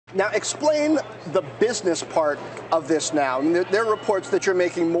Now, explain the business part of this now. I mean, there are reports that you're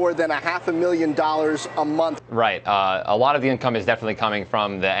making more than $500,000 a month. Right. A lot of the income is definitely coming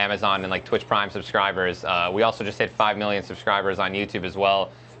from the Amazon and like Twitch Prime subscribers. We also just hit 5 million subscribers on YouTube as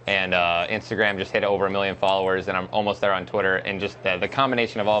well. And Instagram just hit over 1 million followers, and I'm almost there on Twitter. And just the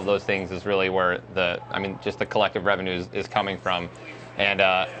combination of all of those things is really where just the collective revenue is coming from. And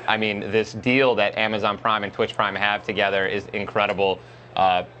this deal that Amazon Prime and Twitch Prime have together is incredible.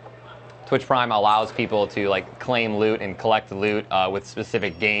 Twitch Prime allows people to like claim loot and collect loot with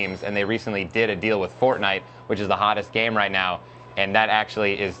specific games, and they recently did a deal with Fortnite, which is the hottest game right now, and that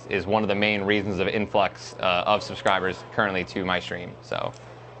actually is one of the main reasons of influx of subscribers currently to my stream. So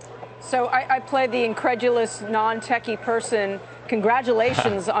I play the incredulous, non-techie person.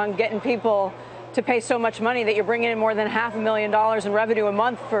 Congratulations on getting people to pay so much money that you're bringing in more than $500,000 in revenue a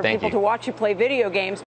month for people to watch you play video games.